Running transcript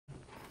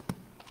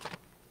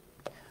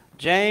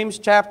James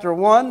chapter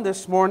 1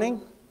 this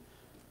morning.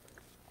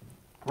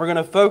 We're going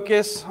to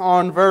focus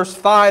on verse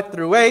 5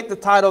 through 8. The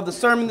title of the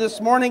sermon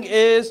this morning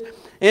is,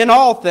 In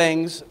All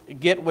Things,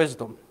 Get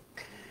Wisdom.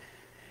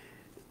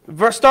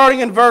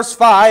 Starting in verse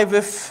 5,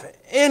 If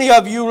any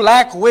of you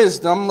lack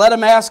wisdom, let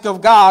him ask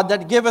of God,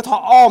 that giveth to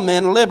all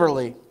men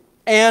liberally,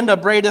 and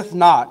upbraideth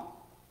not,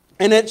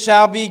 and it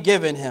shall be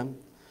given him.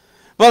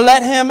 But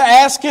let him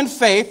ask in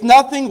faith,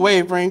 nothing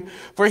wavering,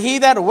 for he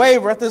that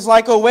wavereth is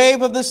like a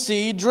wave of the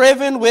sea,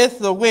 driven with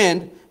the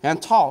wind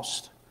and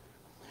tossed.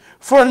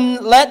 For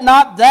let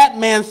not that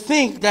man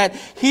think that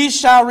he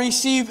shall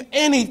receive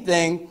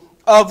anything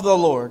of the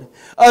Lord.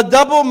 A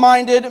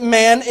double-minded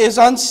man is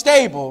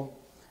unstable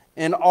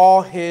in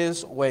all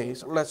his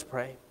ways. Let's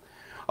pray.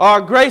 Our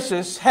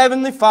gracious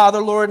Heavenly Father,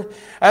 Lord,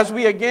 as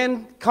we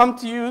again come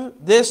to you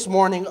this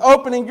morning,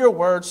 opening your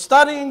word,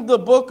 studying the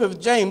book of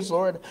James,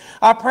 Lord,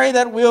 I pray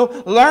that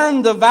we'll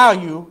learn the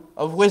value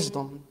of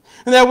wisdom,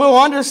 and that we'll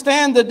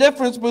understand the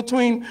difference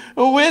between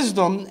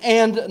wisdom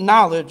and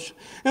knowledge,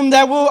 and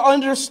that we'll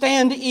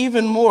understand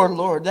even more,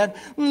 Lord, that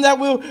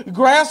we'll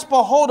grasp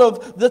a hold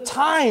of the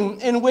time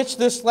in which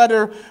this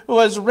letter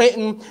was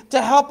written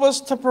to help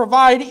us to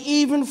provide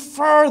even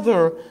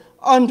further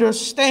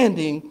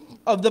understanding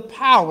of the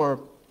power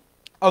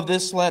of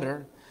this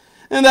letter.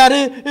 And that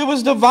it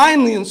was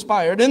divinely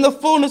inspired, in the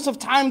fullness of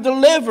time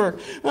delivered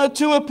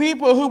to a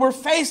people who were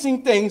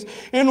facing things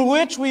in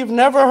which we've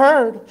never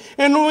heard,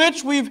 in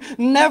which we've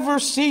never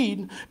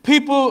seen.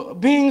 People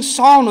being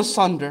sawn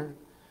asunder,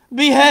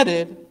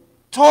 beheaded,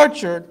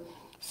 tortured,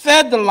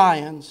 fed to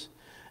lions,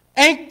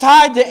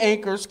 tied to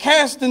anchors,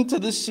 cast into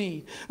the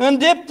sea, and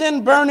dipped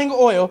in burning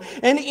oil.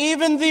 And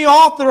even the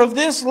author of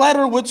this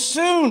letter would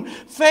soon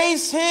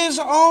face his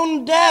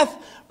own death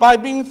by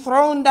being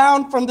thrown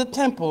down from the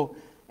temple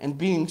and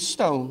being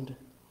stoned.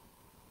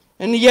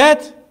 And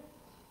yet,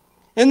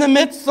 in the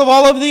midst of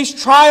all of these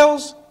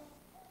trials,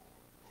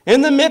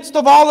 in the midst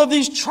of all of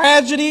these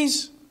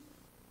tragedies,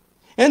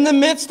 in the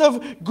midst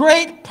of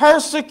great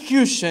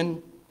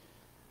persecution,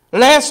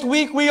 last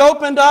week we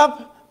opened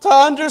up to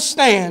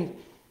understand.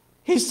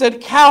 He said,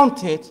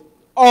 count it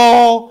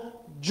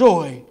all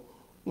joy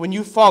when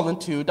you fall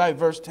into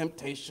diverse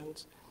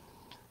temptations.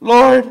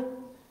 Lord,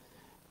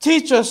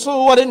 teach us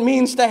what it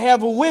means to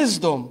have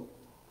wisdom,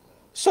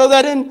 so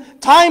that in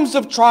times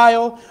of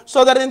trial,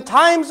 so that in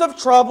times of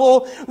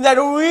trouble, that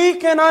we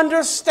can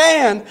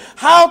understand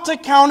how to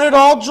count it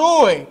all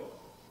joy.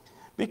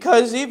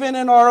 Because even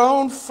in our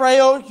own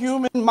frail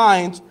human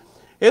minds,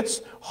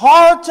 it's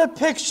hard to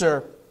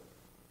picture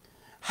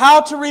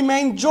how to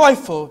remain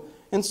joyful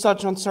in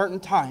such uncertain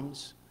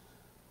times.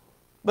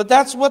 But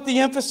that's what the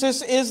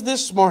emphasis is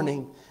this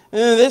morning.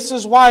 And this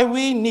is why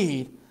we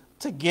need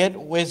to get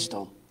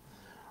wisdom.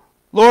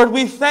 Lord,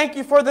 we thank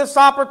you for this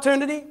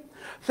opportunity.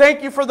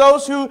 Thank you for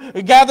those who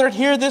gathered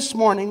here this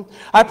morning.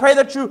 I pray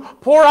that you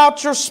pour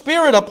out your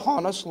Spirit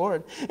upon us,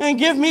 Lord, and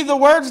give me the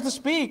words to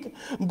speak.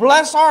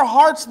 Bless our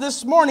hearts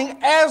this morning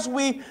as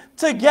we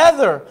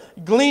together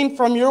glean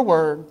from your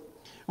word.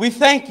 We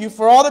thank you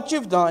for all that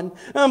you've done,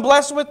 and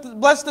bless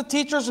the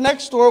teachers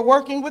next door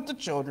working with the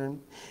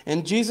children.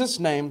 In Jesus'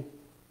 name,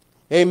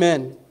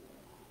 amen.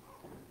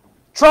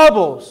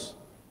 Troubles,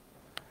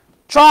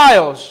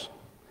 trials,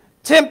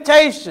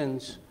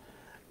 temptations,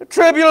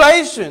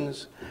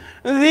 tribulations.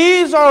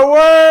 These are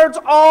words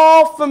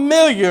all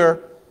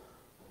familiar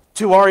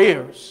to our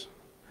ears,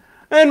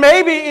 and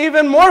maybe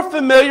even more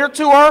familiar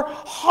to our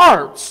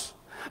hearts.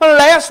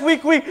 Last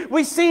week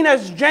we seen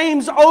as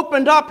James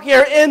opened up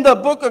here in the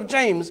book of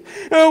James,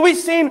 we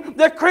seen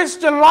the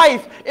Christian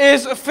life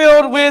is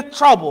filled with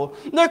trouble.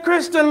 The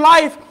Christian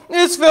life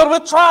is filled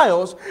with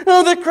trials.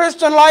 The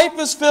Christian life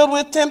is filled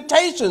with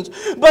temptations.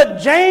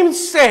 But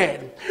James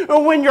said,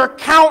 when you're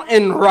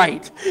counting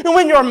right,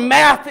 when your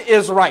math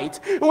is right,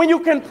 when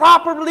you can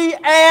properly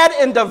add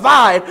and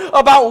divide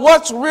about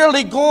what's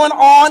really going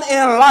on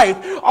in life,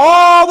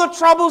 all the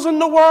troubles in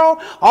the world,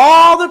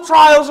 all the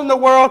trials in the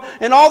world,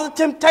 and all the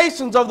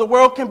temptations of the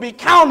world can be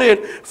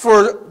counted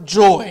for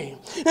joy.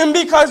 And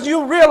because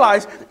you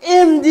realize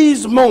in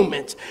these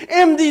moments,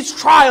 in these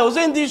trials,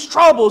 in these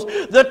troubles,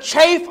 the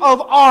chaff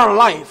of our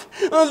life,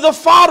 the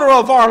fodder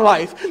of our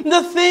life,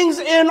 the things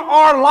in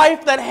our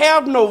life that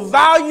have no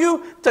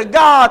value to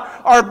God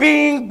are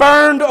being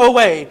burned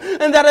away.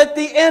 And that at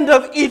the end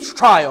of each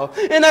trial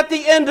and at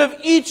the end of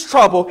each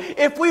trouble,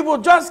 if we will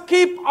just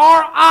keep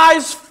our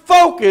eyes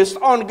focused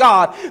on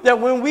God, that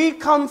when we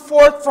come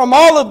forth from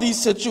all of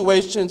these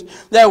situations,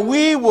 that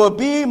we will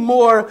be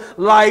more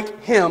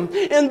like Him.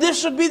 And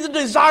this should be the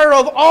desire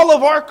of all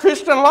of our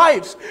Christian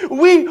lives.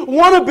 We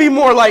want to be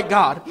more like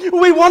God.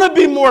 We want to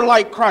be more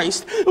like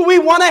Christ. We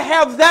want to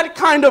have that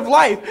kind of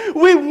life.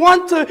 We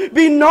want to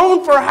be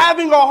known for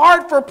having a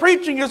heart for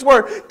preaching His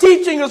Word,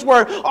 teaching His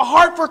Word, a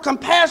heart for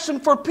compassion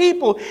for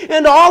people,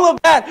 and all of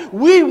that.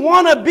 We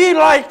want to be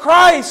like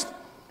Christ,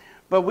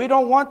 but we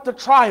don't want the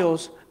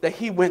trials that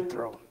He went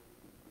through.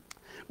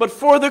 But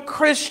for the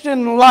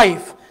Christian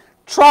life,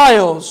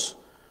 trials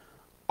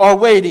are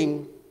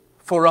waiting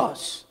for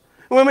us.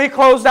 When we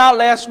closed out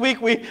last week,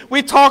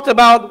 we talked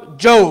about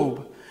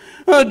Job.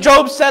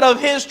 Job said of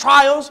his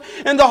trials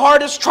and the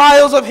hardest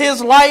trials of his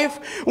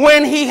life,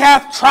 when he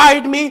hath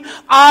tried me,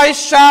 I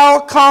shall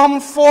come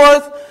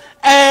forth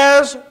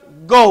as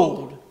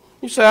gold.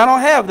 You say, I don't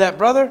have that,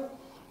 brother.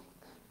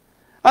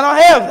 I don't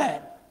have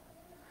that.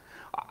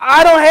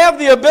 I don't have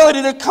the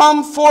ability to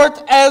come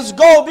forth as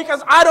gold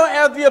because I don't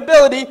have the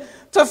ability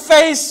to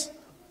face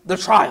the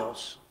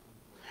trials.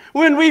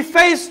 When we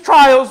face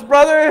trials,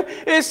 brother,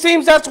 it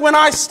seems that's when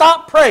I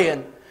stop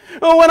praying.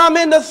 When I'm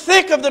in the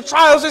thick of the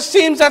trials, it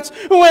seems that's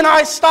when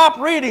I stop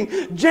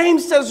reading.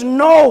 James says,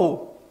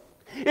 no.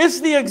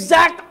 It's the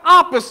exact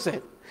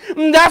opposite.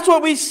 And that's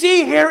what we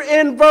see here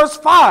in verse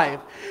 5.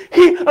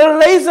 He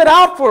lays it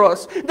out for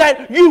us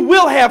that you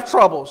will have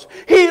troubles.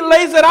 He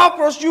lays it out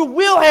for us you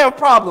will have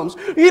problems.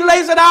 He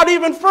lays it out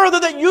even further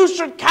that you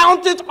should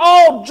count it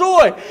all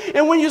joy.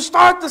 And when you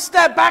start to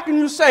step back and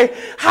you say,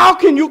 how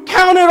can you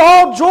count it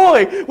all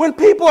joy when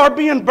people are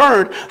being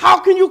burned? How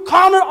can you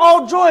count it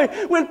all joy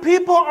when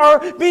people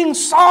are being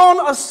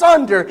sawn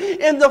asunder?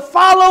 And the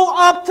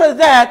follow-up to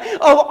that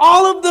of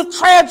all of the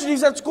tragedies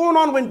that's going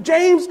on when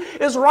James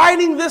is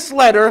writing this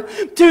letter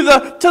to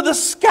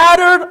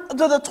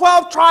the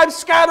 12 tribes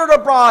scattered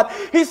abroad,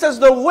 he says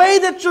the way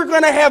that you're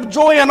going to have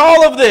joy in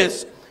all of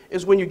this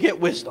is when you get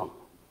wisdom.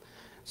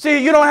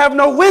 See, you don't have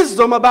no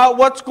wisdom about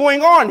what's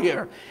going on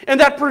here, and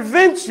that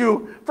prevents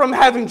you from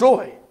having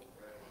joy.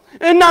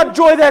 And not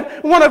joy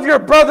that one of your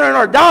brethren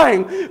are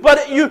dying,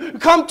 but you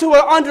come to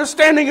an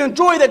understanding and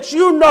joy that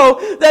you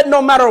know that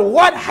no matter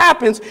what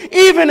happens,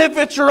 even if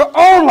it's your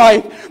own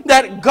life,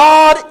 that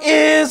God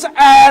is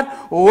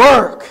at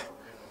work.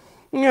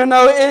 You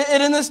know,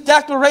 in this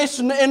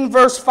declaration in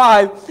verse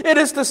 5, it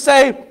is to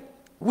say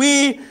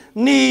we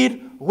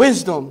need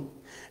wisdom.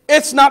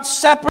 It's not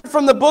separate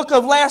from the book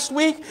of last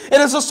week.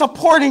 It is a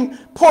supporting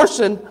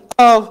portion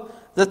of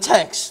the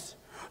text.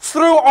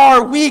 Through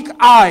our weak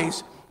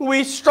eyes,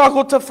 we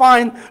struggle to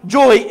find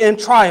joy in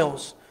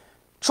trials,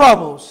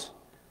 troubles,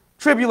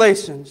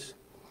 tribulations.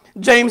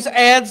 James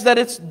adds that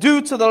it's due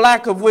to the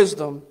lack of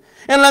wisdom.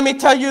 And let me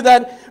tell you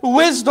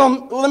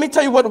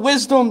what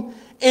wisdom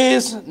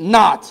is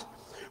not.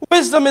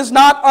 Wisdom is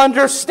not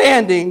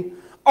understanding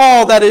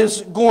all that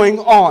is going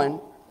on.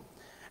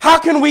 How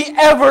can we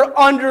ever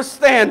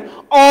understand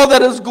all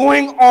that is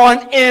going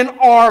on in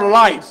our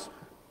lives?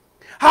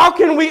 How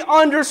can we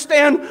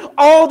understand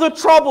all the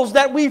troubles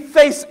that we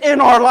face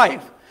in our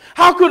life?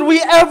 How could we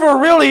ever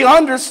really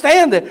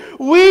understand it?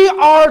 We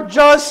are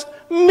just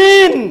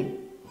men.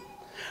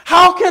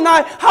 How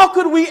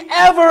could we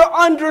ever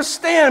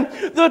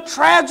understand the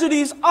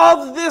tragedies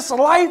of this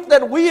life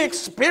that we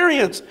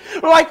experience?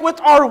 Like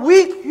with our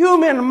weak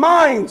human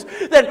minds,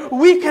 that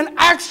we can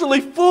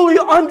actually fully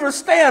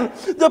understand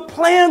the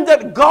plan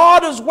that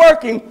God is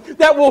working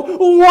that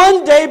will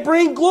one day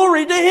bring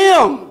glory to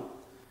Him.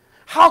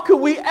 How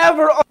could we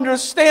ever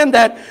understand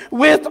that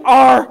with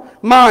our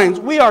minds?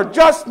 We are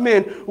just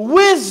men.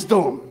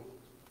 Wisdom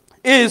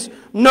is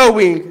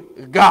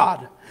knowing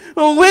God.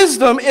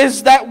 Wisdom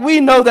is that we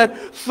know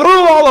that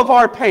through all of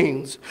our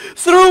pains,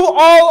 through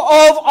all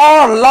of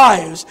our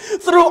lives,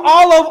 through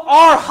all of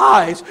our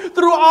highs,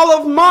 through all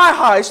of my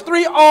highs,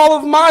 through all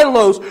of my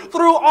lows,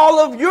 through all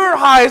of your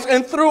highs,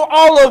 and through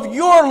all of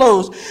your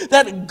lows,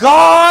 that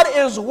God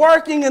is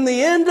working in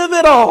the end of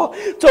it all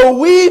to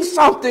weave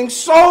something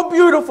so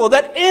beautiful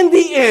that in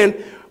the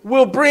end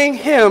will bring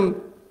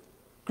Him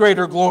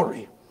greater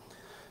glory.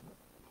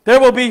 There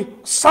will be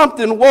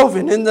something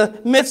woven in the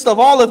midst of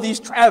all of these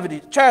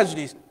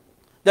tragedies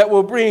that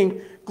will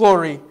bring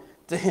glory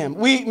to Him.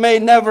 We may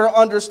never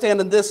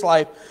understand in this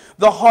life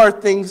the hard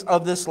things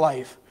of this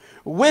life.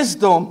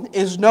 Wisdom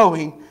is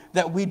knowing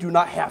that we do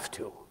not have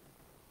to.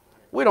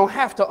 We don't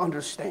have to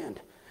understand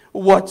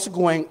what's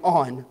going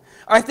on.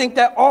 I think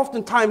that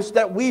oftentimes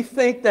that we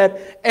think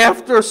that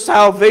after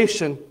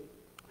salvation,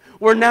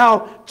 we're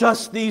now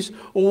just these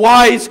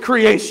wise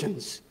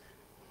creations.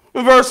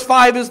 Verse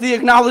 5 is the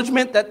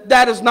acknowledgement that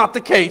that is not the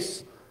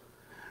case.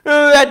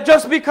 That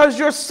just because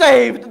you're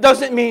saved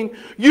doesn't mean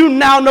you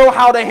now know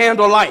how to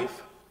handle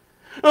life.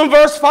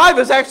 Verse 5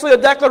 is actually a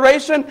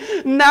declaration,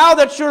 now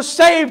that you're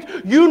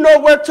saved, you know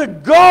where to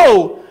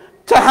go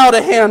to how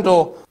to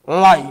handle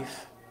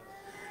life.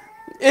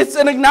 It's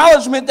an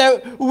acknowledgement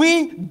that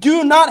we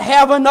do not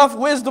have enough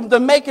wisdom to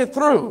make it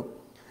through.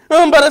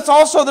 But it's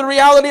also the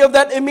reality of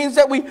that it means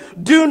that we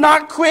do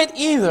not quit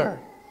either.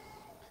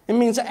 It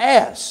means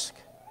ask.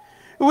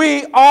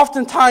 We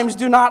oftentimes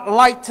do not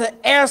like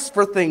to ask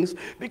for things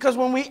because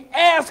when we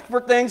ask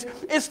for things,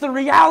 it's the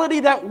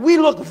reality that we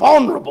look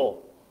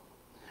vulnerable,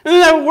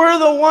 that we're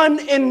the one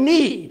in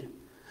need,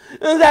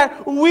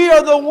 that we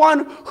are the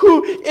one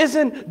who is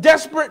in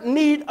desperate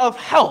need of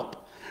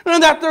help,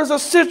 and that there's a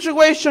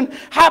situation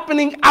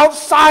happening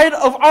outside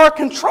of our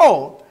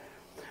control.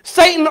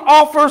 Satan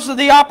offers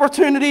the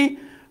opportunity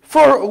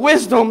for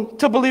wisdom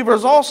to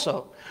believers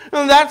also.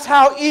 And that's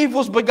how Eve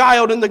was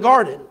beguiled in the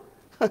garden.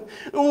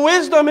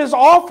 Wisdom is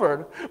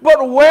offered,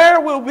 but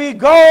where will we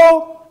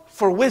go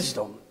for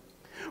wisdom?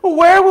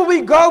 Where will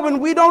we go when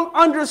we don't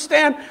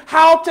understand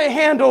how to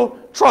handle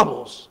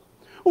troubles?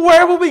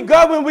 Where will we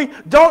go when we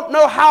don't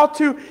know how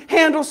to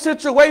handle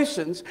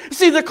situations?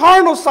 See, the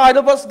carnal side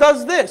of us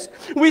does this.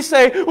 We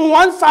say,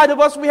 one side of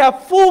us, we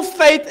have full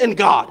faith in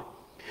God.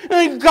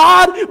 And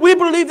God, we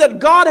believe that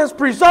God has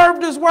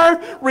preserved His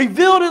Word,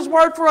 revealed His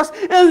Word for us,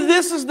 and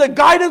this is the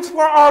guidance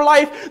for our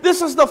life.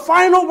 This is the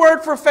final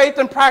word for faith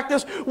and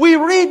practice. We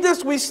read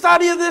this, we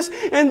study this,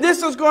 and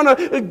this is going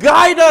to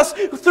guide us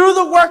through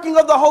the working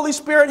of the Holy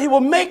Spirit. He will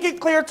make it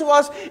clear to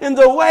us in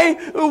the way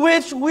in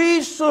which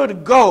we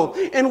should go.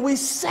 And we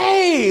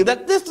say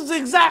that this is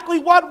exactly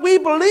what we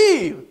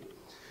believe.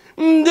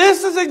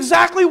 This is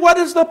exactly what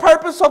is the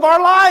purpose of our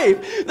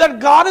life, that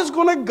God is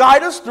going to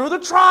guide us through the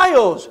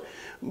trials.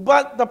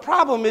 But the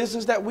problem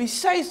is that we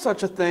say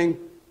such a thing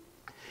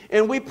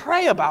and we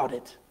pray about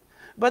it.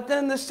 But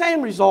then the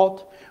same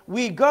result,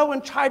 we go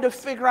and try to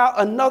figure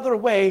out another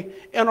way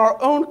in our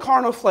own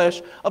carnal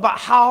flesh about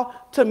how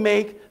to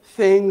make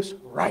things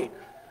right.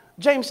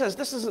 James says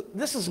this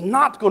is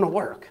not going to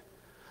work.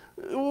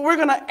 We're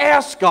going to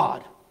ask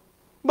God.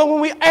 But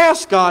when we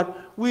ask God,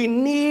 we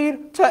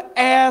need to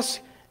ask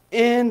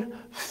in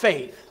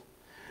faith.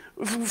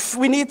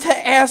 We need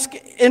to ask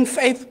in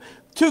faith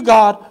to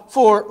God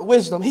for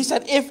wisdom. He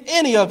said, if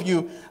any of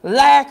you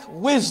lack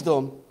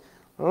wisdom,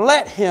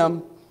 let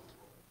him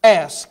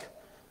ask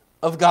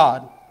of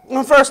God.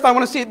 And first, I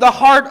want to see the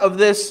heart of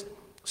this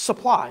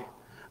supply.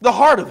 The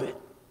heart of it.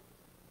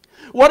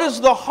 What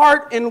is the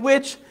heart in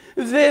which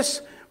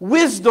this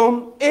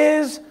wisdom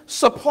is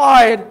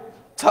supplied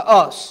to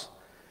us?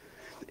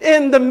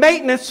 In the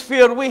maintenance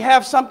field, we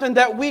have something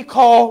that we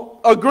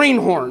call a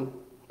greenhorn.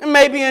 And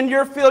maybe in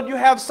your field you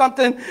have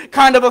something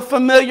kind of a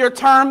familiar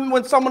term.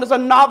 When someone is a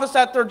novice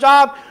at their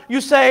job, you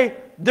say,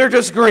 they're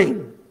just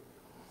green.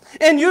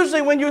 And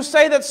usually when you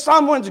say that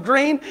someone's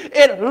green,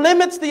 it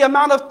limits the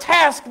amount of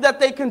task that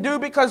they can do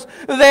because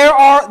they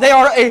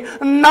are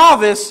a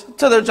novice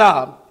to their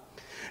job.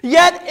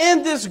 Yet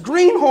in this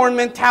greenhorn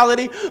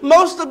mentality,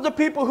 most of the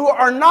people who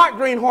are not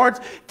greenhorns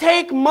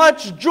take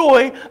much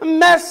joy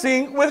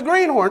messing with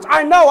greenhorns.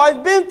 I know,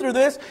 I've been through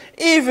this,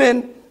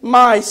 even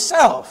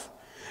myself.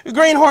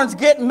 Greenhorns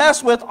get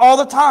messed with all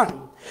the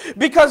time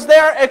because they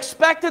are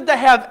expected to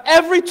have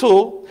every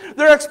tool.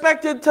 They're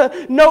expected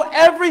to know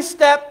every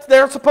step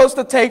they're supposed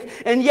to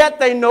take, and yet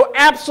they know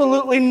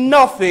absolutely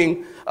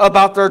nothing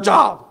about their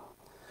job.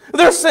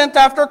 They're sent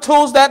after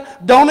tools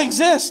that don't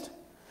exist.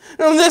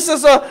 And this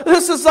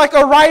is like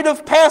a rite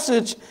of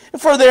passage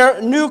for their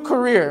new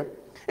career.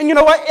 And you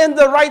know what? In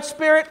the right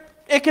spirit,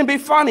 it can be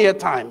funny at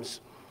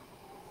times.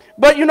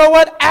 But you know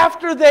what?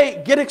 After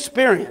they get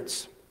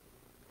experience,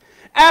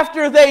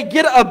 after they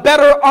get a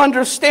better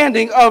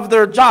understanding of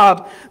their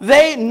job,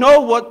 they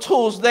know what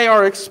tools they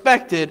are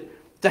expected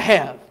to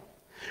have.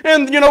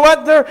 And you know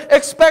what? They're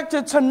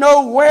expected to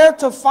know where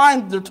to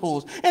find their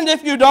tools. And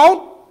if you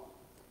don't,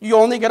 you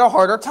only get a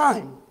harder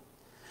time.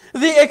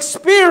 The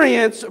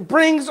experience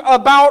brings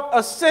about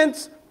a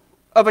sense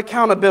of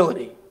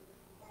accountability.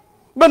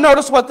 But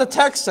notice what the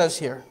text says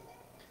here.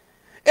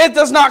 It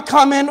does not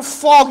come in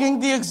flogging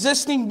the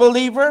existing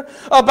believer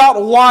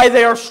about why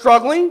they are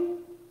struggling.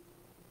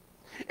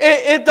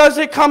 It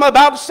doesn't come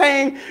about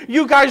saying,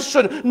 you guys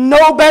should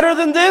know better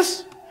than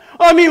this.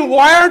 I mean,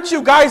 why aren't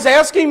you guys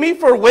asking me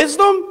for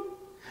wisdom?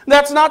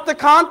 That's not the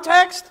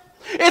context.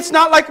 It's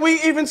not like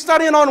we even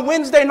studying on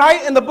Wednesday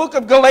night in the book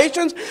of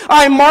Galatians.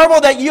 I marvel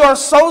that you are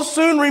so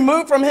soon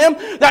removed from him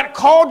that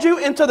called you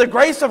into the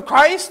grace of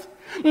Christ.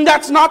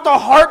 That's not the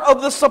heart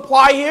of the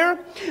supply here.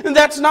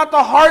 That's not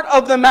the heart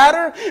of the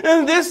matter.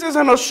 And this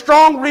isn't a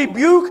strong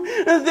rebuke.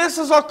 This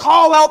is a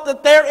call out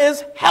that there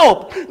is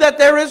help, that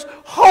there is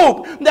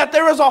hope, that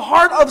there is a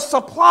heart of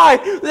supply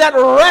that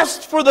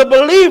rests for the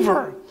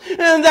believer.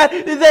 And that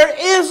there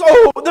is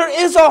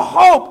a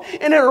hope,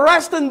 and it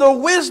rests in the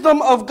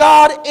wisdom of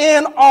God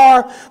in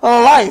our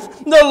life.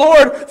 The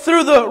Lord,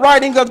 through the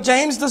writing of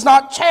James, does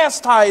not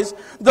chastise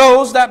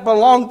those that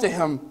belong to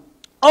him,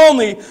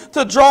 only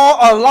to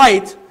draw a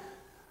light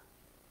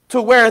to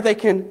where they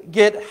can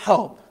get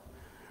help.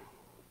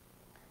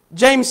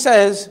 James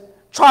says,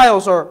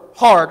 trials are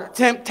hard,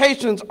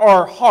 temptations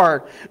are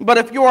hard, but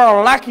if you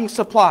are lacking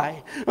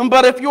supply,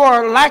 but if you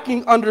are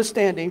lacking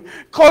understanding,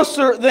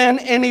 closer than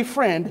any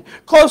friend,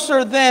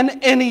 closer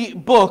than any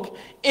book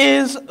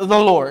is the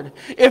Lord.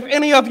 If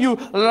any of you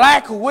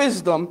lack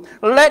wisdom,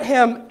 let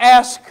him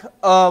ask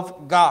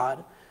of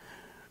God.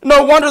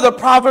 No wonder the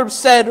Proverbs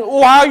said,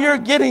 while you're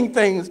getting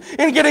things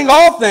and getting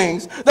all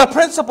things, the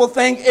principal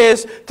thing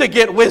is to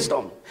get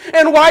wisdom.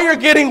 And while you're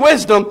getting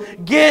wisdom,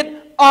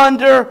 get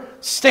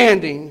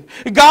understanding.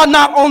 God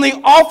not only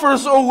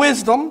offers a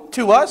wisdom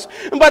to us,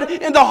 but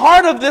in the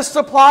heart of this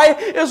supply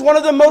is one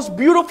of the most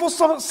beautiful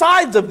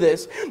sides of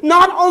this.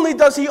 Not only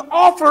does he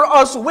offer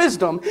us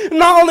wisdom,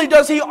 not only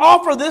does he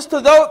offer this to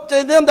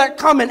them that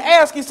come and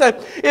ask, he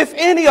said, if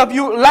any of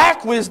you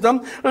lack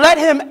wisdom, let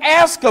him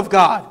ask of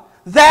God,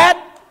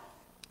 that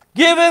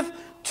giveth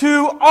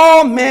to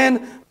all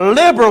men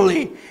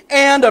liberally,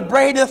 and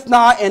upbraideth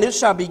not, and it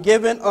shall be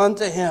given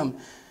unto him.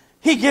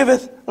 He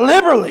giveth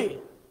liberally.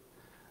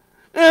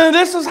 And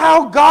this is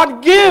how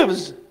God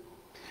gives.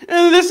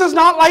 And this is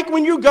not like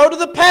when you go to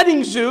the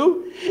petting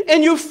zoo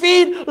and you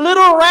feed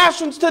little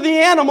rations to the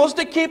animals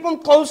to keep them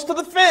close to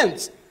the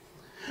fence.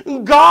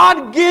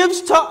 God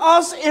gives to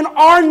us in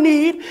our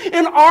need,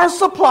 in our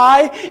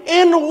supply,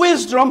 in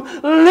wisdom,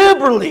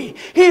 liberally.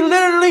 He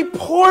literally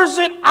pours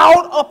it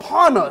out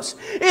upon us.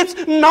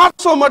 It's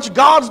not so much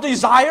God's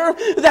desire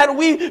that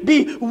we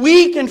be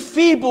weak and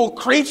feeble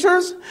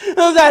creatures,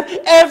 that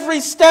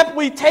every step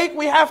we take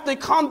we have to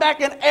come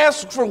back and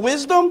ask for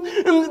wisdom,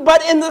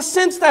 but in the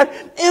sense that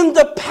in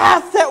the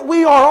path that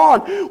we are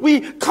on,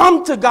 we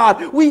come to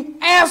God, we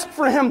ask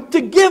for Him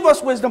to give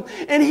us wisdom,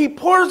 and He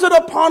pours it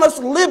upon us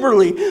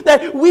liberally.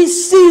 That we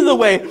see the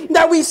way,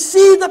 that we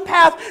see the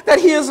path that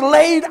He has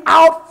laid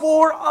out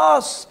for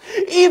us.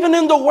 Even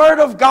in the Word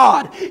of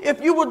God,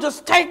 if you will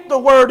just take the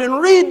Word and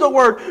read the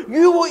Word,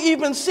 you will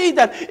even see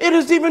that it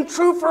is even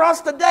true for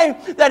us today,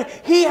 that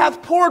He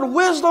hath poured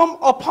wisdom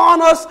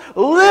upon us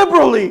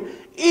liberally,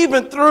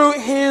 even through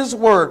His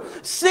Word.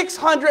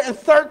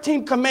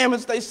 613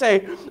 commandments, they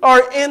say,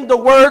 are in the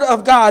Word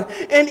of God,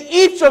 and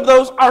each of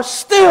those are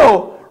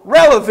still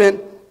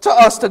relevant to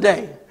us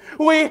today.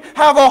 We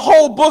have a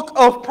whole book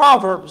of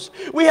Proverbs.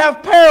 We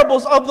have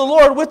parables of the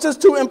Lord, which is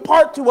to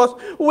impart to us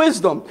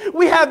wisdom.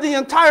 We have the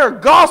entire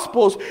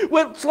Gospels,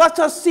 which lets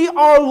us see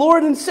our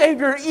Lord and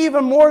Savior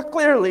even more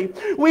clearly.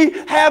 We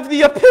have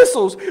the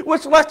epistles,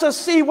 which lets us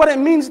see what it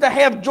means to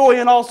have joy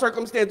in all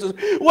circumstances,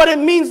 what it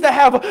means to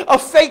have a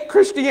fake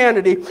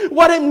Christianity,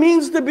 what it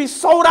means to be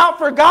sold out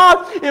for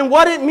God, and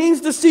what it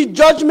means to see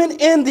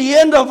judgment in the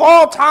end of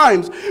all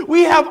times.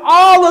 We have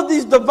all of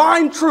these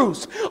divine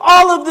truths,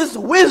 all of this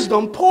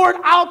wisdom poured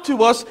out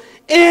to us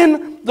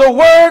in the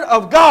Word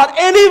of God.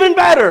 And even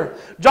better,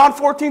 John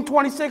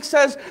 14:26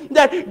 says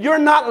that you're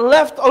not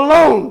left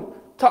alone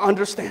to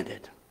understand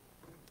it,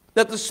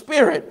 that the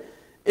Spirit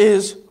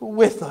is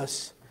with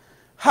us.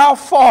 How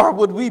far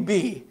would we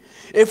be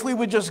if we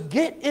would just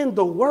get in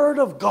the Word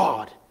of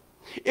God,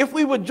 if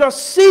we would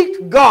just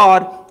seek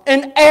God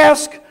and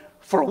ask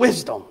for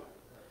wisdom?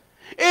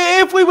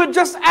 If we would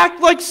just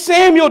act like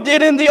Samuel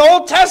did in the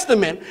Old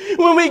Testament,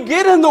 when we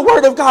get in the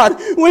Word of God,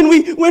 when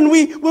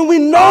we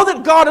know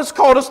that God has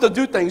called us to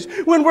do things,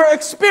 when we're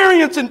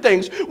experiencing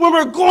things, when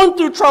we're going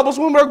through troubles,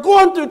 when we're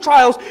going through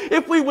trials,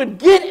 if we would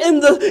get in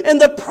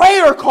the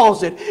prayer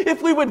closet,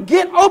 if we would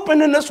get open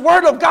in this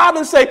Word of God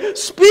and say,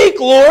 "Speak,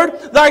 Lord,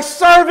 thy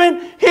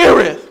servant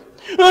heareth.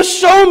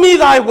 Show me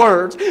thy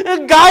words.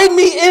 Guide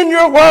me in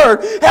your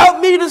word.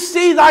 Help me to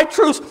see thy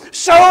truths.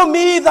 Show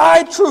me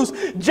thy truths."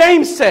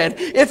 James said,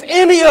 if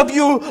any of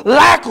you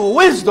lack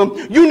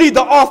wisdom, you need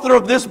the author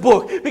of this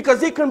book,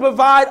 because he can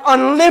provide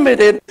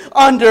unlimited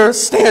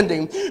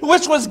understanding,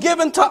 which was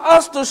given to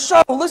us to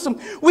show. Listen,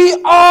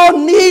 we all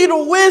need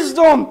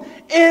wisdom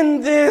in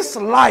this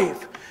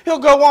life. He'll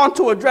go on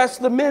to address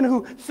the men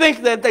who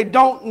think that they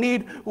don't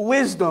need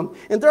wisdom.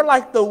 And they're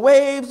like the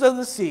waves of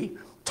the sea,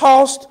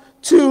 tossed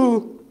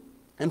to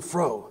and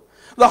fro.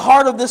 The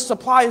heart of this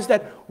supply is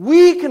that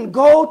we can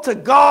go to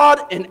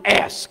God and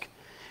ask,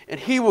 and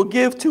He will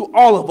give to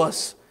all of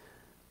us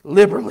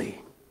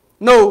liberally.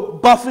 No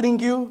buffeting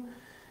you,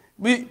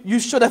 you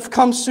should have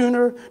come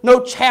sooner. No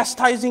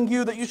chastising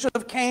you that you should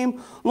have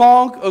came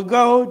long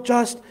ago.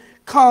 Just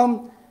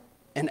come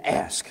and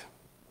ask.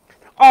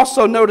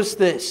 Also notice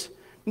this.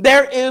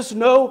 There is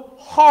no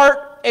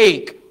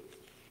heartache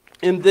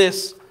in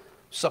this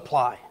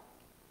supply.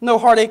 No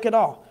heartache at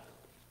all.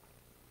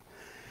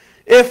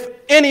 If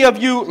any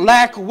of you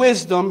lack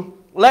wisdom,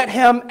 let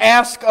him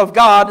ask of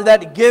God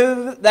that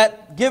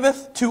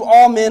giveth to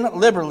all men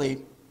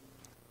liberally.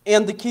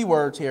 And the key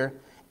words here,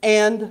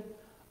 and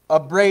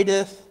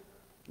upbraideth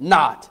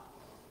not,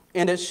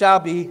 and it shall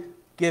be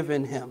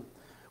given him.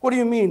 What do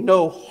you mean,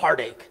 no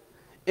heartache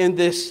in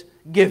this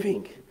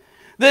giving?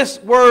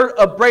 This word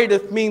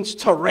upbraideth means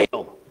to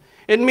rail.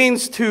 It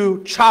means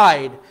to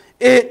chide.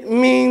 It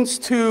means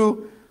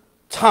to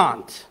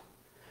taunt.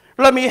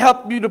 Let me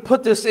help you to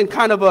put this in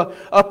kind of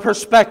a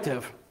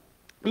perspective.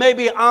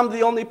 Maybe I'm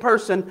the only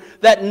person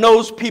that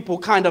knows people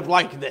kind of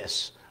like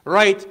this,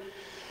 right?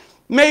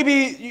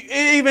 Maybe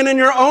even in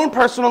your own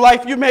personal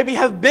life, you maybe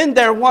have been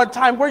there one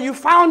time where you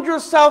found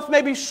yourself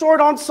maybe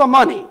short on some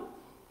money,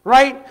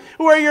 right?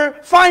 Where your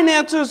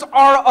finances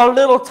are a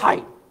little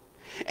tight.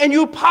 And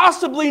you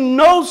possibly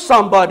know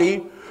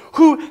somebody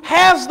who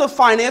has the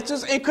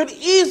finances and could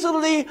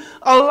easily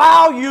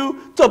allow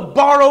you to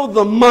borrow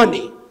the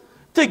money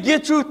to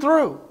get you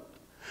through.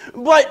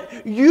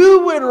 But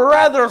you would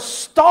rather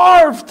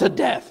starve to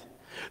death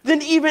than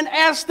even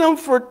ask them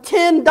for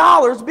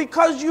 $10,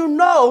 because you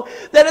know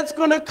that it's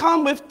going to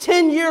come with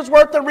 10 years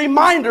worth of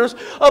reminders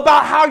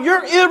about how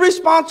you're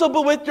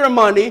irresponsible with your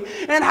money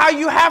and how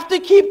you have to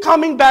keep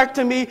coming back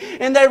to me.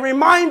 And they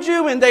remind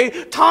you and they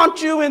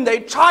taunt you and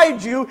they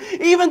chide you.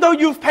 Even though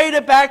you've paid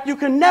it back, you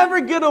can never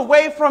get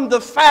away from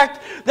the fact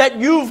that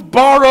you've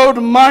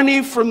borrowed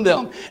money from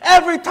them.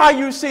 Every time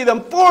you see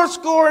them,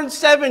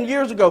 7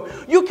 years ago,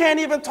 you can't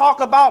even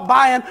talk about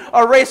buying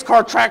a race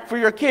car track for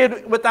your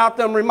kid without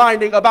them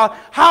reminding about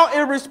how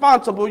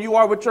irresponsible you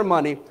are with your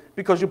money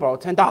because you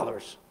borrowed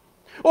 $10.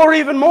 Or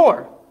even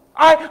more.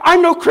 I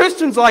know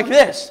Christians like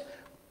this,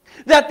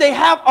 that they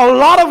have a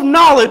lot of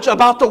knowledge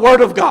about the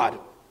Word of God.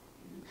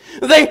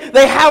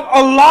 They have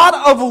a lot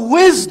of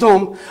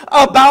wisdom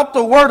about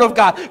the Word of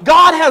God.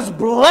 God has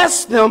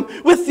blessed them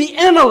with the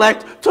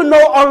intellect to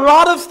know a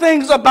lot of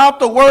things about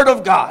the Word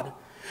of God.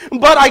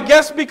 But I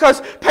guess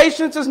because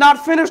patience is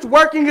not finished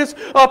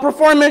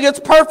performing its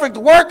perfect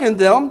work in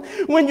them,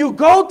 when you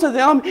go to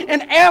them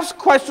and ask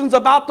questions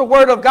about the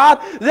Word of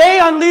God, they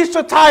unleash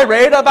a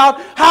tirade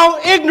about how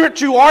ignorant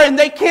you are and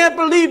they can't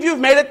believe you've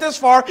made it this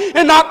far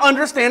in not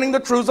understanding the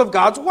truths of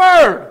God's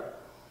Word.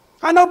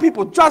 I know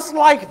people just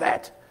like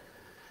that.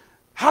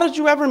 How did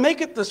you ever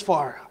make it this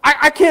far?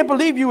 I can't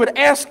believe you would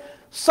ask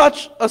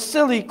such a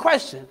silly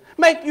question.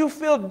 Make you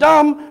feel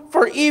dumb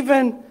for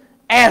even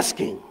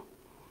asking.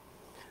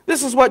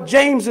 This is what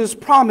James is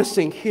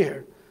promising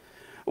here.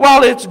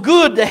 While it's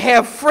good to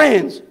have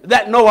friends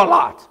that know a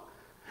lot,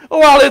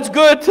 while it's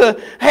good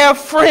to have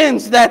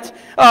friends that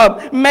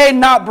may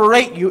not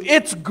berate you,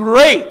 it's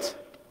great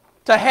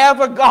to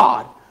have a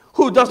God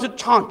who doesn't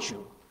taunt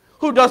you,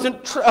 who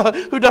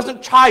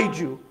doesn't chide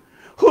you,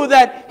 who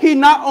that he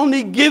not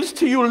only gives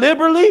to you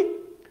liberally,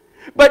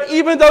 but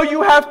even though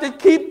you have to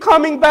keep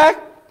coming back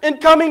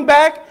and coming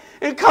back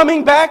and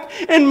coming back,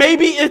 and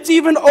maybe it's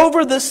even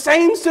over the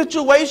same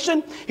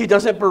situation, he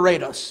doesn't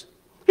berate us.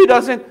 He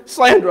doesn't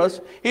slander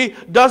us. He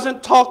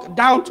doesn't talk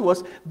down to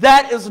us.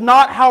 That is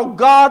not how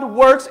God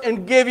works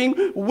in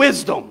giving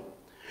wisdom.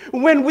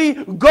 When we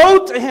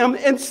go to him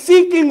and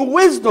seeking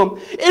wisdom,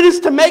 it is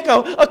to make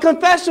a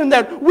confession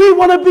that we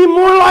want to be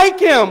more like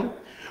him.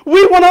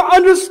 We want to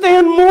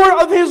understand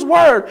more of his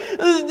word.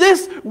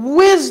 This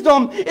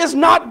wisdom is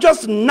not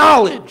just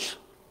knowledge.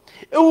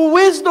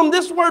 Wisdom,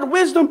 this word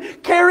wisdom,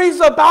 carries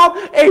about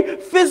a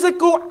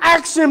physical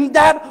action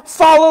that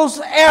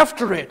follows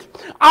after it.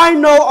 I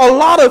know a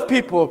lot of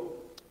people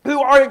who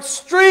are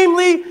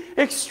extremely,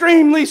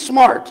 extremely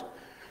smart,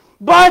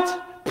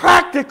 but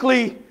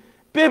practically,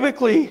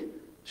 biblically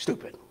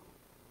stupid.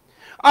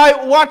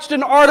 I watched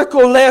an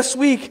article last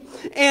week,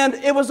 and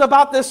it was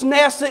about this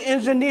NASA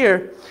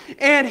engineer,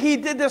 and he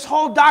did this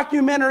whole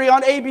documentary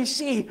on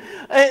ABC.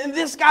 And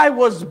this guy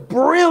was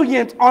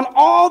brilliant on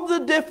all the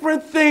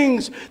different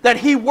things that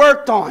he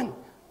worked on.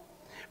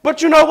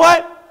 But you know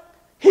what?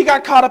 He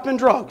got caught up in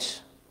drugs.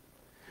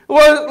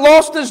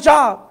 Lost his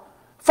job.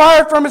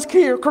 Fired from his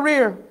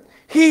career.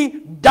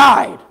 He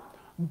died.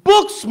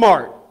 Book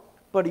smart.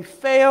 But he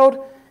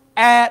failed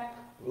at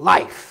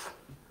life.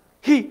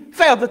 He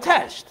failed the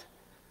test.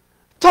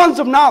 Tons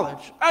of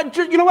knowledge.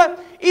 You know what?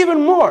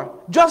 Even more.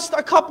 Just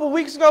a couple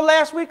weeks ago,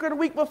 last week or the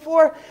week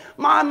before,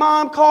 my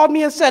mom called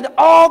me and said,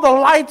 all the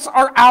lights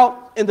are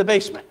out in the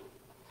basement.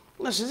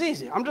 This is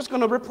easy. I'm just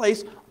going to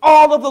replace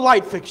all of the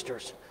light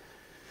fixtures.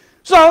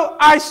 So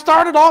I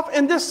started off,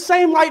 and this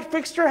same light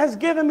fixture has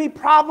given me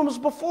problems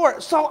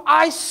before. So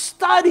I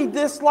studied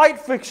this light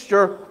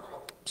fixture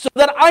so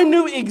that I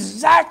knew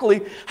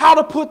exactly how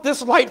to put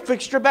this light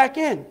fixture back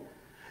in.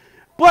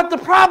 But the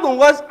problem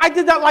was, I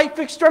did that light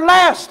fixture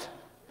last.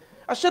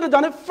 I should have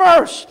done it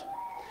first.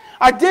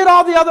 I did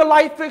all the other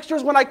light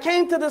fixtures. When I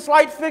came to this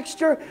light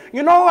fixture,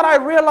 you know what I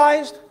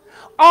realized?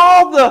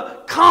 All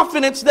the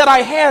confidence that I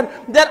had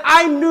that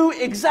I knew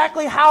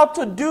exactly how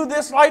to do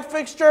this light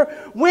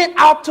fixture went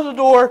out the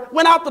door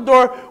when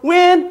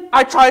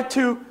I tried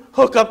to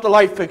hook up the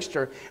light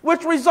fixture,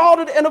 which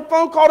resulted in a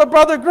phone call to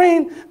Brother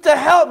Green to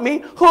help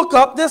me hook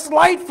up this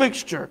light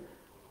fixture.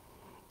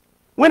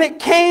 When it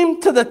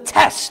came to the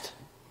test,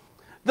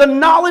 the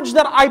knowledge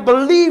that I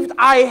believed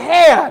I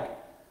had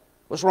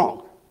was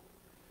wrong.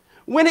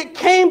 When it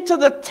came to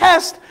the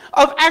test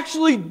of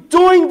actually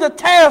doing the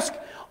task,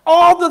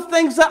 all the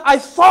things that I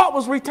thought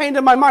was retained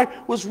in my mind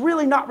was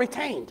really not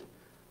retained.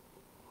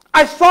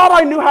 I thought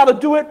I knew how to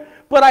do it,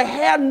 but I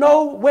had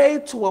no way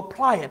to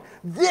apply it.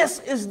 This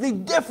is the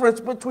difference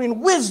between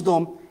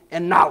wisdom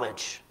and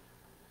knowledge.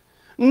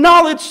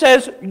 Knowledge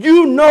says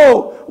you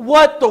know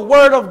what the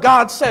Word of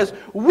God says.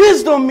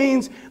 Wisdom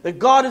means that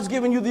God has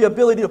given you the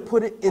ability to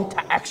put it into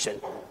action.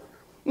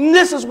 And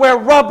this is where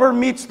rubber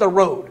meets the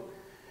road.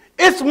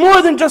 It's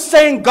more than just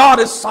saying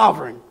God is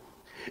sovereign.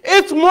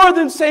 It's more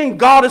than saying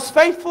God is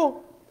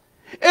faithful.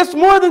 It's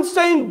more than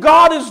saying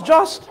God is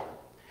just.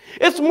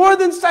 It's more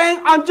than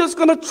saying I'm just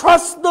going to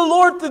trust the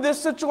Lord through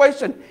this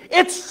situation.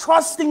 It's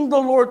trusting the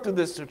Lord through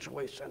this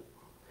situation.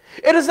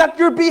 It is that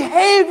your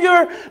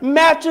behavior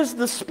matches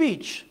the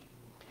speech.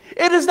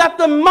 It is that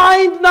the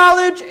mind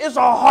knowledge is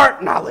a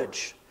heart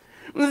knowledge.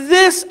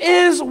 This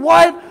is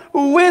what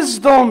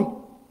wisdom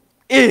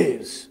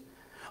is.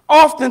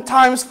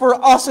 Oftentimes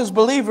for us as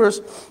believers,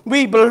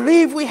 we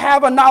believe we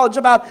have a knowledge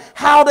about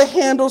how to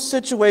handle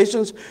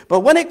situations,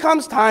 but when it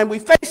comes time, we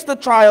face the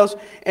trials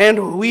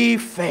and we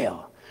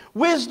fail.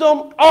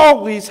 Wisdom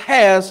always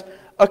has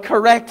a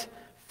correct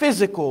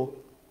physical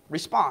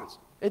response.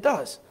 It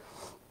does.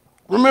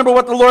 Remember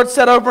what the Lord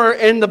said over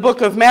in the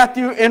book of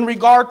Matthew in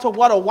regard to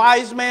what a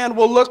wise man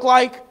will look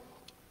like?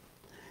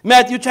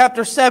 Matthew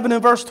chapter 7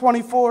 and verse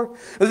 24.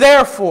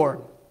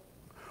 Therefore,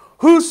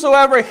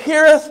 whosoever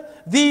heareth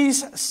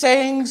these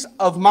sayings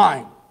of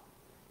mine,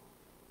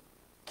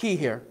 key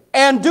here,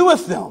 and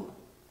doeth them,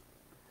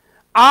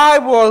 I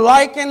will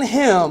liken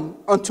him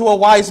unto a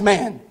wise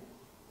man,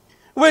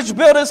 which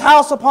built his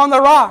house upon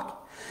the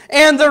rock.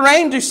 And the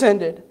rain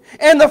descended,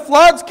 and the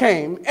floods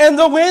came, and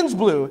the winds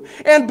blew,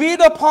 and beat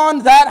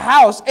upon that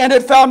house, and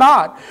it fell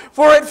not,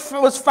 for it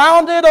was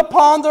founded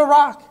upon the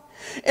rock.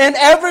 And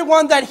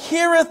everyone that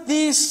heareth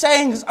these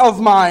sayings of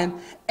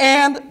mine,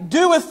 and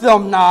doeth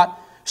them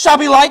not, shall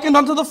be likened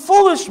unto the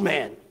foolish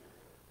man.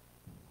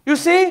 You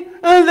see,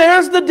 and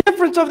there's the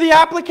difference of the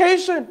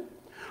application.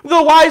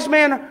 The wise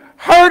man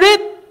heard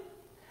it,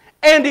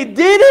 and he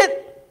did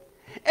it,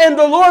 and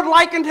the Lord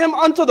likened him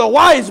unto the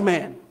wise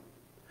man.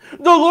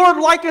 The Lord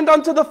likened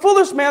unto the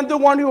foolish man the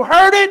one who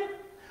heard it,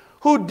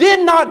 who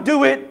did not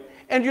do it.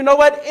 And you know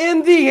what?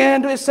 In the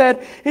end, it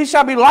said, he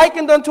shall be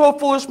likened unto a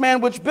foolish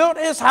man which built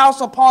his house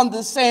upon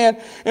the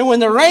sand. And when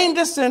the rain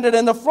descended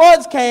and the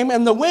floods came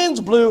and the winds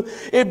blew,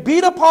 it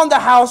beat upon the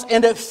house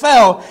and it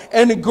fell.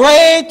 And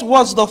great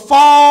was the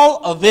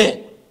fall of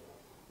it.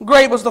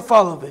 Great was the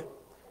fall of it.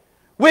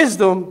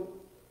 Wisdom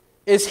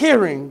is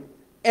hearing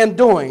and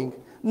doing,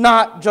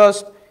 not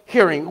just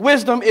hearing.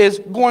 Wisdom is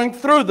going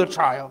through the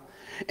trial.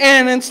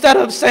 And instead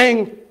of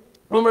saying,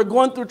 when we're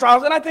going through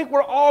trials, and I think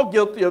we're all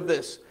guilty of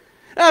this.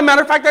 As a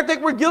matter of fact, I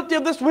think we're guilty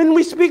of this when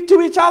we speak to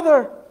each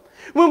other.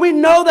 When we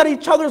know that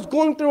each other's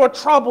going through a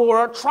trouble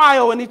or a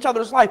trial in each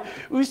other's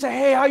life, we say,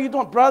 hey, how you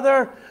doing,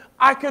 brother?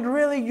 I could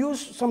really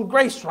use some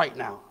grace right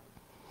now.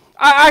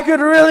 I could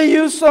really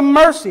use some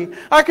mercy.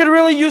 I could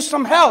really use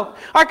some help.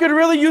 I could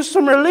really use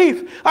some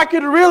relief. I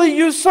could really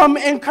use some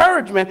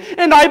encouragement.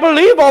 And I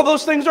believe all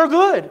those things are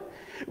good.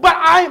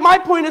 But my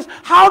point is,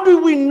 how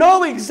do we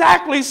know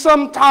exactly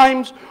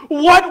sometimes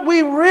what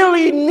we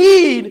really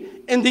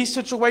need in these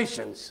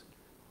situations?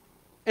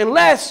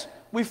 Unless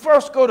we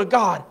first go to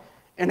God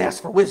and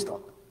ask for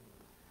wisdom.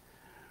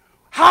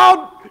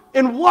 How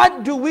and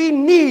what do we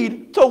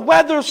need to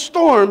weather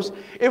storms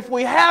if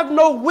we have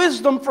no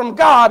wisdom from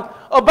God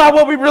about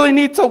what we really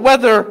need to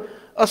weather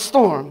a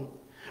storm?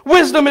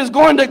 Wisdom is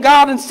going to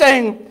God and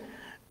saying,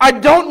 I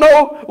don't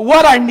know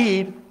what I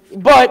need,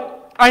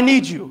 but I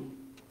need you.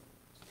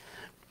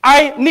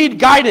 I need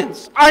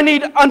guidance. I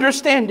need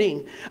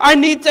understanding. I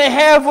need to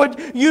have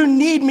what you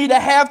need me to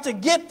have to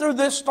get through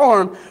this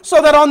storm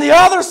so that on the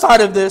other side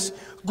of this,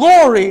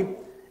 glory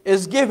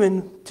is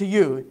given to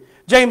you.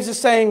 James is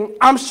saying,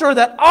 I'm sure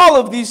that all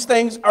of these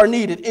things are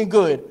needed in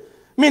good,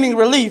 meaning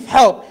relief,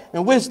 help,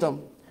 and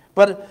wisdom.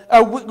 But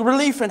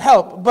relief and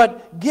help,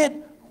 but get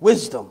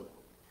wisdom.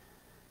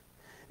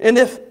 And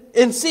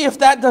see if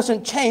that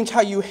doesn't change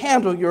how you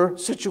handle your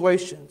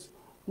situations.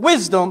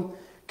 Wisdom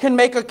can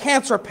make a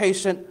cancer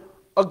patient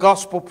a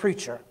gospel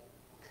preacher.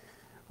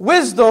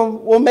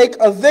 Wisdom will make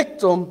a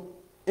victim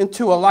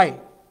into a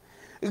light.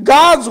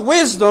 God's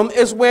wisdom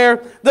is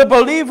where the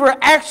believer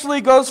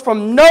actually goes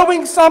from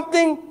knowing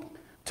something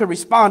to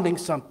responding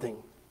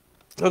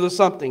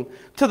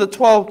to the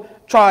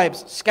 12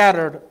 tribes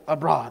scattered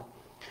abroad.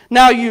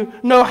 Now you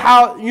want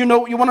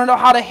to know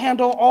how to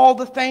handle all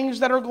the things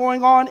that are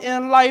going on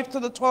in life to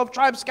the 12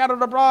 tribes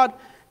scattered abroad?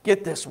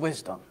 Get this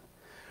wisdom.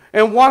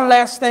 And one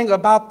last thing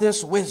about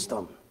this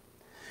wisdom.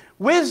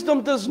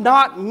 Wisdom does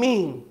not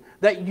mean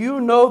that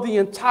you know the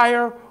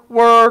entire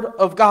Word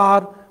of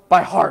God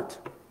by heart.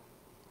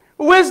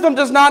 Wisdom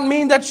does not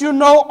mean that you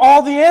know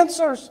all the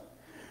answers.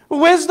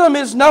 Wisdom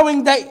is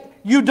knowing that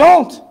you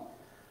don't,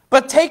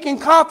 but taking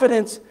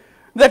confidence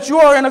that you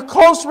are in a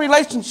close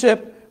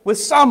relationship with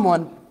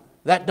someone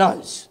that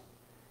does.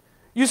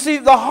 You see,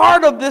 the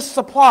heart of this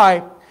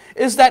supply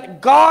is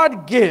that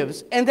God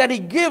gives, and that He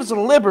gives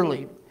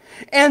liberally.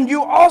 And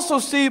you also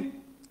see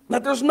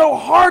that there's no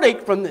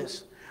heartache from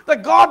this.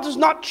 That God does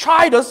not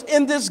chide us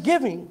in this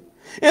giving.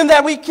 And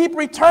that we keep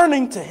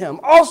returning to Him.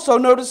 Also,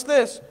 notice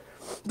this.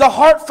 The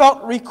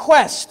heartfelt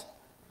request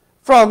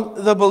from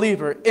the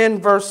believer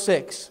in verse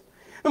 6.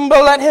 But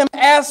let him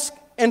ask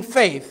in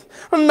faith,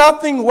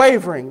 nothing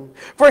wavering.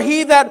 For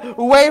he that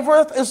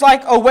wavereth is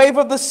like a wave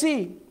of the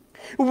sea,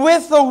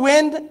 with the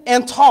wind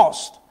and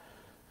tossed.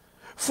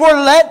 For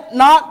let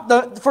not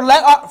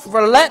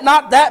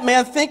that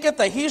man thinketh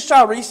that he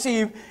shall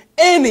receive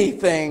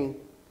anything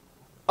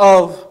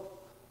of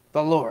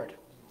the Lord.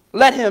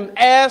 Let him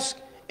ask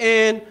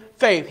in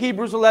faith.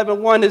 Hebrews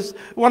 11:1 is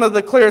one of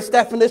the clearest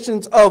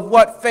definitions of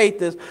what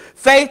faith is.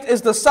 Faith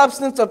is the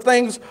substance of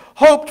things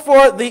hoped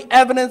for, the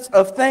evidence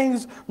of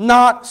things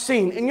not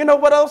seen. And you know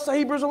what else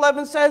Hebrews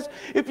 11 says?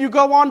 If you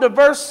go on to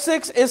verse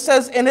 6, it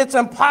says, and it's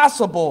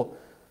impossible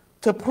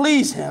to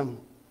please Him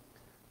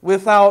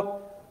without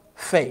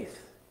faith.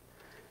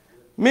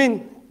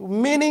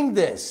 Meaning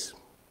this,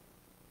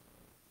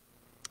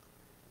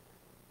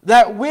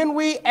 that when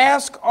we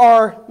ask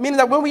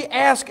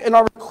in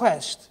our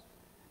request,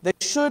 they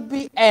should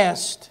be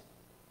asked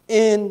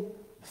in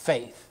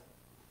faith.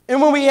 And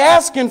when we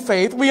ask in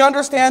faith, we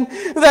understand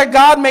that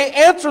God may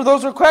answer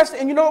those requests.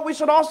 And you know what we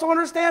should also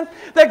understand?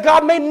 That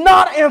God may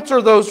not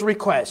answer those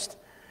requests.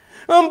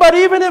 But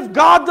even if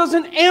God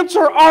doesn't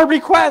answer our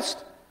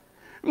request,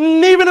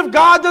 even if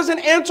God doesn't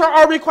answer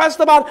our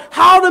request about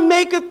how to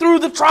make it through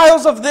the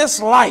trials of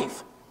this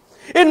life,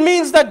 it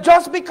means that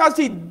just because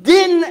He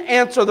didn't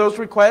answer those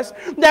requests,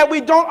 that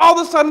we don't all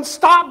of a sudden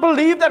stop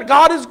believe that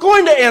God is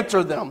going to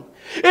answer them.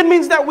 It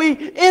means that we,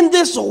 in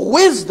this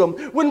wisdom,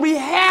 when we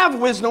have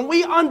wisdom,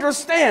 we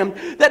understand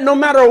that no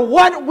matter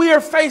what we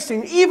are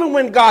facing, even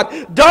when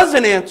God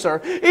doesn't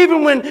answer,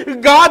 even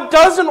when God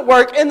doesn't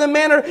work in the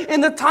manner,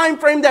 in the time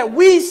frame that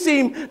we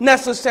seem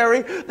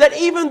necessary, that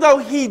even though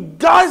He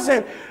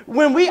doesn't,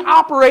 when we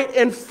operate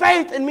in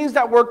faith, it means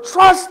that we're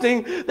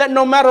trusting that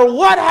no matter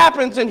what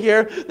happens in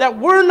here, that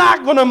we're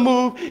not going to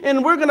move,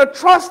 and we're going to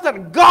trust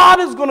that God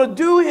is going to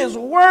do His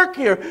work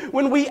here.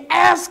 When we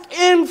ask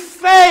in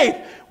faith,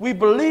 we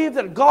believe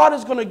that God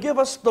is going to give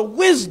us the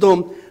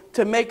wisdom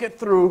to make it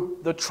through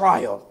the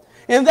trial.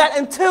 And that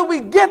until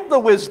we get the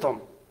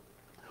wisdom,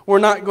 we're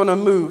not going to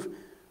move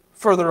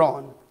further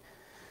on.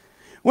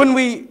 When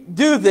we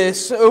do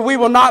this, we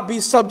will not be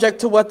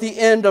subject to what the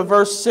end of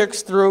verse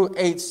 6 through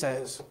 8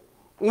 says.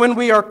 When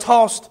we are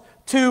tossed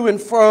to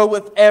and fro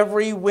with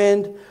every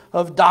wind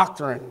of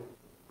doctrine,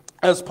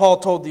 as Paul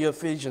told the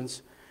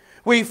Ephesians,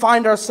 we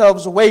find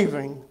ourselves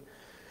wavering.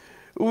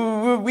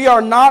 We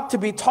are not to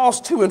be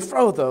tossed to and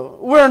fro, though.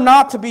 We're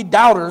not to be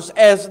doubters,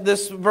 as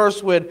this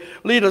verse would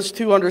lead us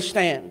to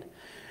understand.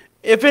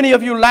 If any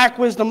of you lack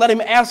wisdom, let him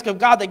ask of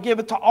God that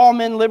giveth to all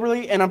men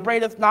liberally and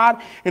upbraideth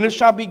not, and it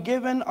shall be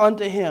given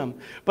unto him.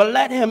 But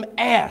let him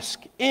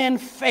ask in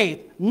faith,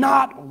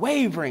 not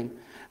wavering.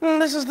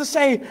 And this is to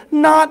say,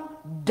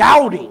 not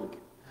doubting.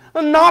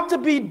 Not to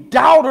be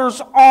doubters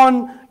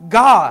on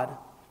God.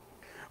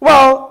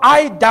 Well,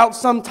 I doubt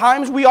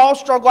sometimes. We all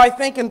struggle, I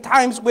think, in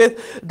times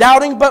with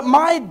doubting. But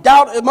my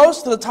doubt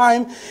most of the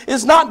time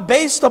is not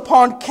based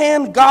upon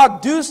can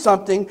God do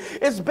something.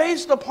 It's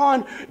based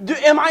upon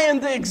am I in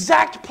the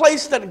exact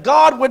place that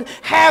God would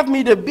have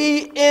me to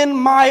be in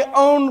my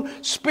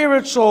own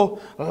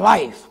spiritual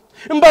life.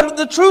 But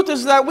the truth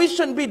is that we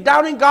shouldn't be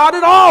doubting God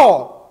at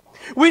all.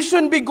 We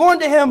shouldn't be going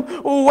to Him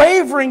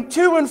wavering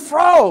to and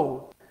fro.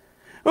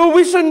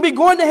 We shouldn't be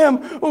going to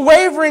Him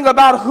wavering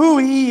about who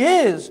He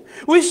is.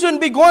 We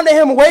shouldn't be going to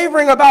Him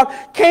wavering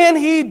about can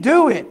He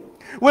do it.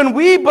 When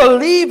we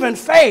believe in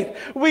faith,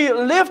 we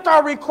lift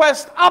our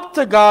request up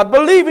to God,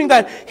 believing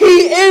that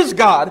He is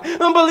God,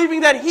 and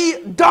believing that He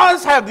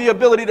does have the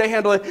ability to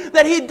handle it,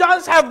 that He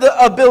does have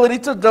the ability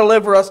to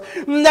deliver us,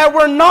 and that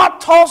we're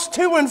not tossed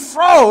to and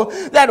fro,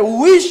 that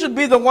we should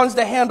be the ones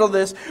to handle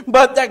this,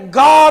 but that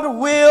God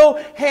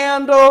will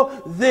handle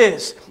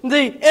this.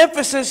 The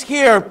emphasis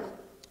here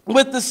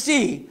with the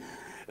sea.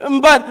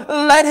 But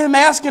let him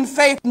ask in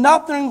faith,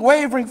 nothing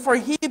wavering, for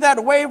he that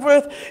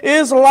wavereth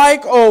is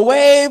like a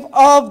wave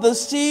of the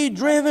sea,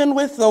 driven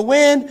with the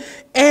wind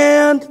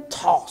and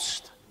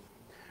tossed.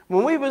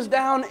 When we was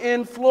down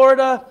in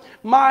Florida,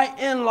 my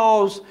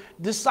in-laws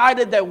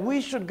decided that we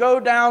should go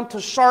down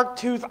to Shark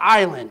Tooth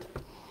Island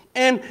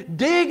and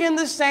dig in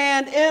the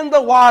sand, in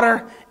the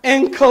water,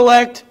 and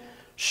collect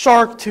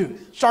shark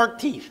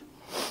teeth.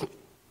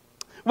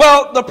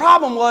 Well, the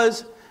problem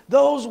was,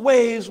 those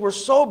waves were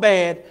so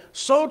bad,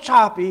 so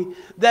choppy,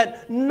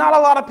 that not a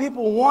lot of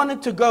people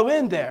wanted to go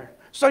in there.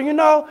 So,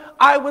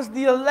 I was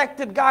the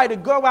elected guy to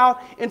go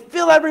out and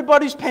fill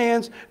everybody's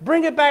pans,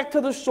 bring it back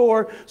to the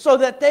shore so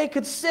that they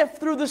could sift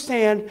through the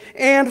sand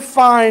and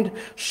find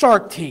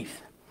shark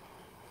teeth.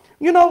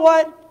 You know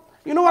what?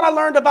 You know what I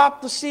learned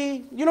about the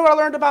sea? You know what I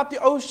learned about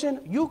the ocean?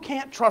 You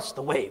can't trust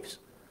the waves.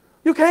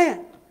 You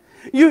can't.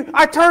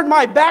 I turned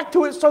my back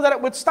to it so that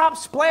it would stop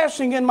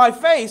splashing in my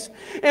face.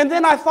 And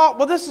then I thought,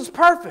 well, this is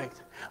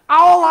perfect.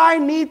 All I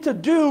need to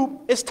do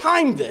is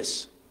time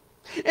this.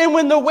 And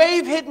when the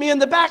wave hit me in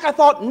the back, I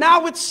thought,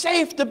 now it's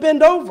safe to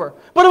bend over.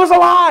 But it was a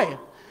lie.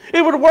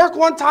 It would work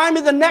one time,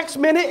 and the next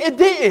minute it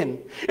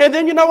didn't. And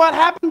then you know what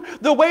happened?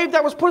 The wave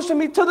that was pushing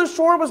me to the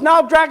shore was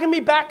now dragging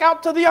me back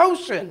out to the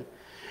ocean.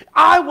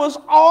 I was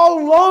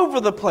all over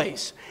the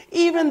place,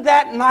 even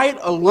that night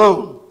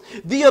alone.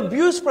 The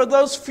abuse for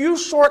those few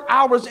short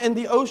hours in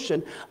the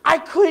ocean, I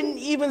couldn't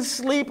even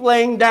sleep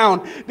laying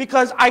down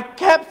because I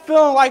kept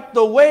feeling like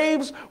the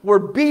waves were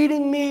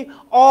beating me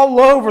all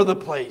over the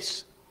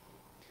place.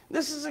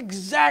 This is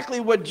exactly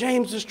what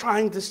James is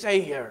trying to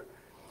say here.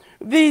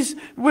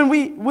 When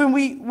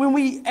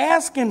we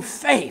ask in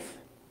faith,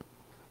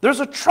 there's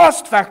a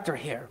trust factor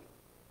here.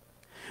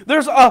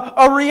 There's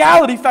a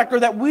reality factor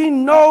that we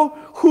know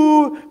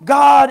who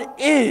God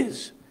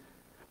is.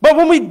 But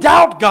when we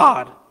doubt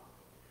God,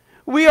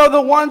 we are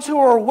the ones who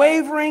are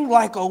wavering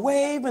like a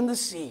wave in the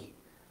sea.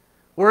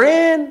 We're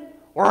in,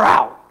 we're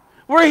out.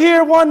 We're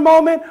here one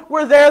moment,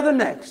 we're there the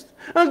next.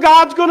 And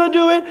God's going to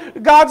do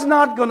it, God's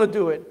not going to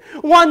do it.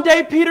 One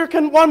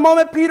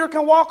moment Peter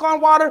can walk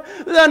on water,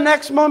 the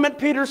next moment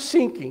Peter's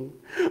sinking.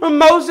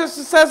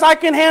 Moses says, I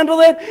can handle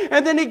it,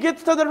 and then he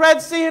gets to the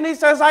Red Sea and he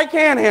says, I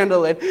can't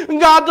handle it.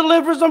 And God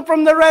delivers them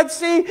from the Red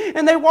Sea,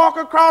 and they walk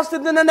across,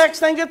 and then the next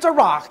thing it's a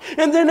rock,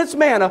 and then it's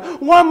manna.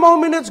 One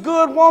moment it's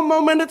good, one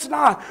moment it's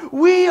not.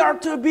 We are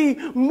to be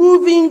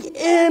moving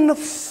in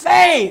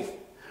faith.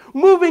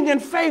 Moving in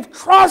faith,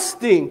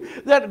 trusting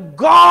that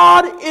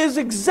God is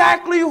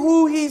exactly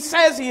who He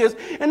says He is.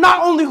 And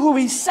not only who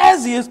He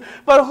says He is,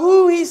 but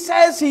who He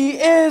says He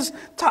is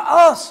to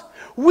us.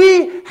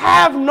 We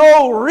have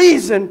no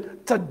reason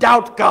to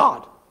doubt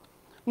God.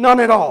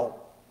 None at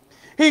all.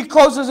 He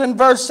closes in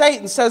verse 8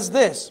 and says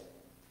this: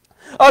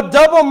 a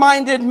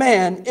double-minded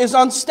man is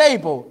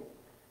unstable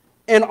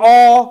in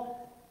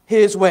all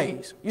his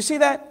ways. You see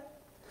that?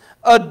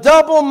 A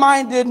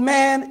double-minded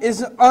man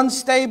is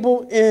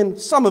unstable in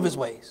some of his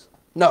ways.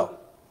 No.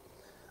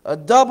 A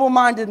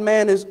double-minded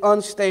man is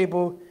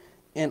unstable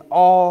in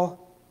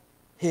all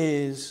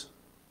his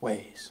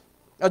ways.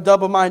 A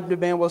double-minded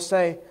man will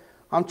say,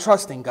 I'm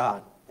trusting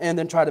God, and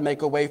then try to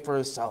make a way for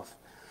himself.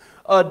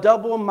 A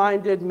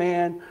double-minded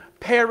man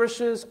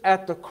perishes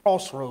at the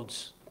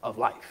crossroads of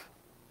life.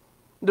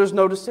 There's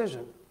no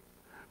decision.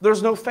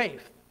 There's no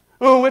faith.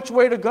 Which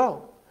way to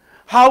go?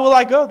 How will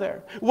I go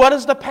there? What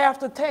is the path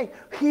to take?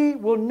 He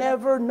will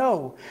never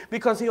know,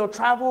 because he'll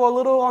travel a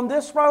little on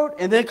this road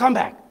and then come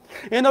back.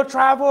 And he'll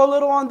travel a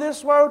little on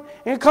this road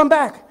and come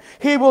back.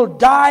 He will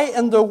die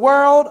in the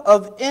world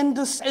of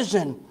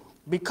indecision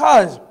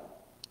because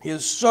he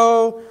is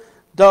so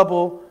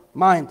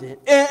double-minded.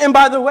 And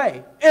by the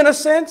way, in a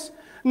sense,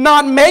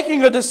 not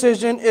making a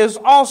decision is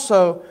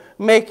also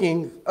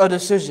making a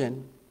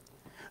decision.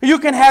 You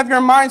can have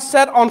your mind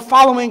set on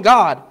following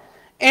God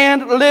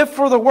and live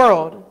for the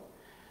world.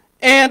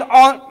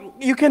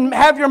 You can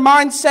have your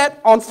mind set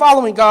on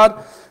following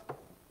God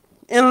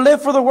and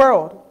live for the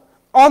world.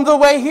 On the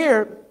way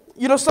here,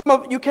 you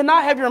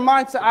cannot have your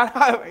mindset.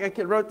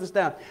 I wrote this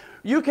down.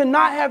 You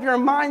cannot have your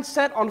mind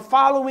set on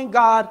following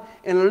God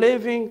and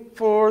living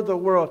for the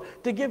world.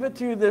 To give it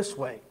to you this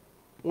way,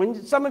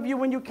 some of you,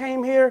 when you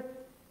came here,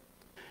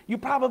 you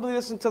probably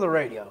listened to the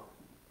radio.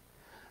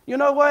 You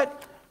know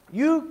what?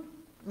 You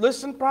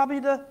listened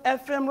probably to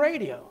FM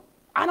radio.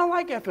 I don't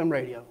like FM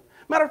radio.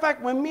 Matter of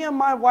fact, when me and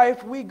my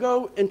wife, we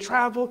go and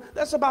travel,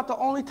 that's about the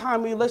only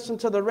time we listen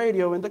to the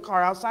radio in the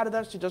car. Outside of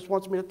that, she just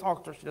wants me to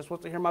talk to her. She just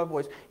wants to hear my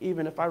voice,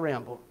 even if I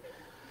ramble.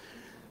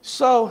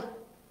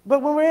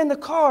 But when we're in the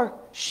car,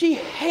 she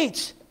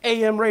hates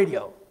AM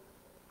radio.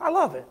 I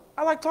love it.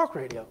 I like talk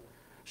radio.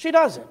 She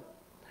doesn't.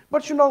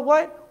 But you know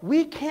what?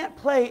 We can't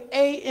play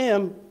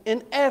AM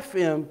and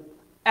FM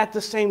at the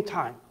same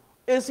time.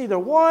 It's either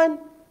one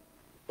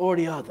or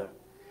the other.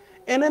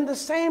 And in the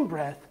same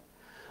breath,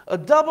 a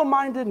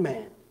double-minded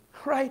man,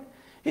 right?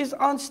 He's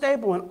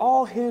unstable in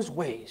all his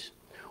ways.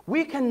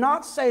 We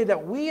cannot say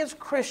that we as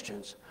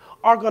Christians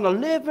are going to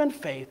live in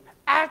faith,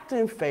 act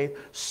in faith,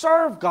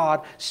 serve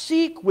God,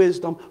 seek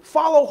wisdom,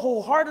 follow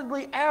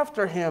wholeheartedly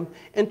after Him,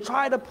 and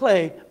try to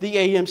play the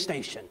AM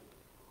station.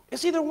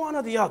 It's either one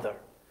or the other.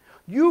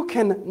 You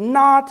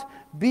cannot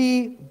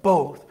be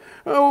both.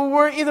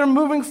 We're either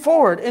moving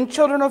forward in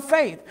children of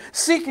faith,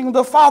 seeking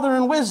the Father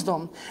in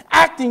wisdom,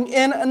 acting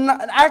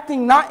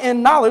not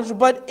in knowledge,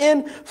 but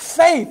in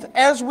faith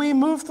as we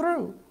move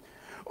through.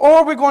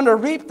 Or we're going to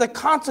reap the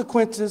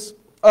consequences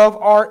of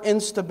our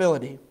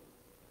instability.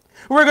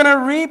 We're going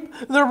to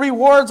reap the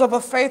rewards of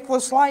a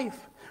faithless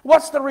life.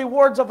 What's the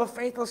rewards of a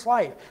faithless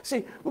life?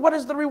 See, what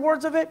is the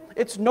rewards of it?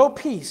 It's no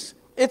peace.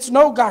 It's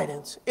no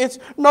guidance. It's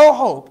no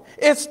hope.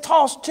 It's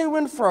tossed to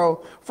and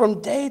fro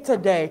from day to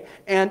day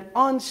and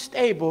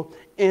unstable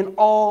in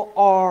all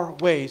our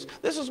ways.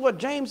 This is what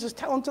James is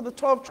telling to the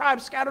 12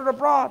 tribes scattered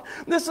abroad.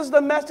 This is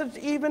the message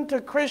even to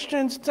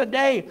Christians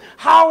today.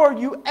 How are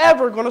you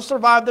ever going to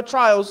survive the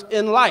trials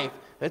in life?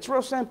 It's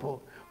real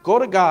simple. Go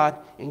to God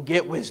and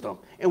get wisdom.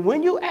 And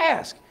when you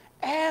ask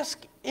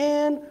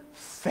in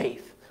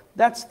faith.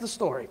 That's the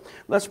story.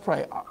 Let's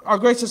pray. Our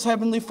gracious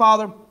Heavenly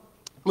Father,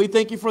 we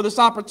thank you for this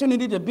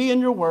opportunity to be in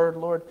your word,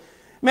 Lord.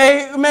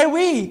 May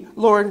we,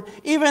 Lord,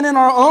 even in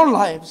our own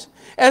lives,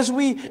 as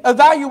we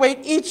evaluate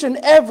each and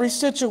every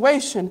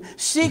situation,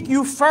 seek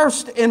you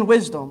first in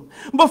wisdom.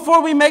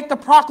 Before we make the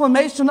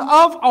proclamation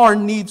of our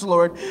needs,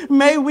 Lord,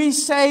 may we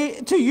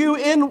say to you,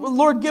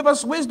 Lord, give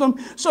us wisdom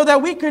so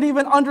that we could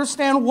even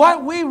understand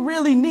what we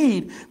really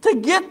need to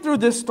get through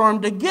this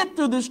storm, to get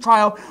through this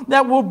trial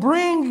that will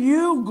bring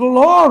you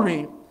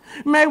glory.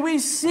 May we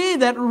see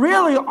that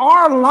really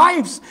our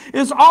lives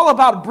is all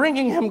about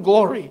bringing him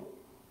glory.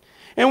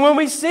 And when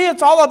we see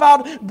it's all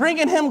about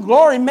bringing him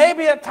glory,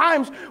 maybe at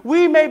times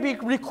we may be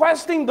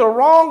requesting the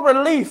wrong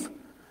relief.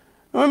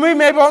 We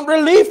may want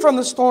relief from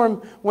the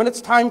storm when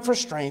it's time for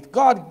strength.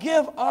 God,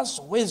 give us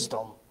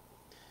wisdom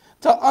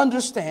to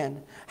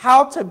understand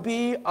how to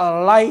be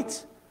a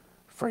light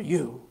for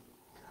you.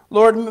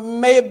 Lord,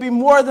 may it be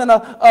more than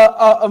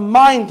a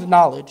mind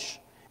knowledge.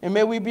 and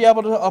may we be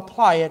able to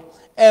apply it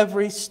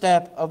every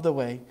step of the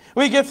way.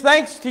 We give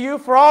thanks to you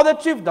for all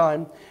that you've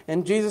done.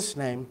 In Jesus'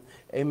 name,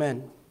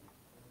 amen.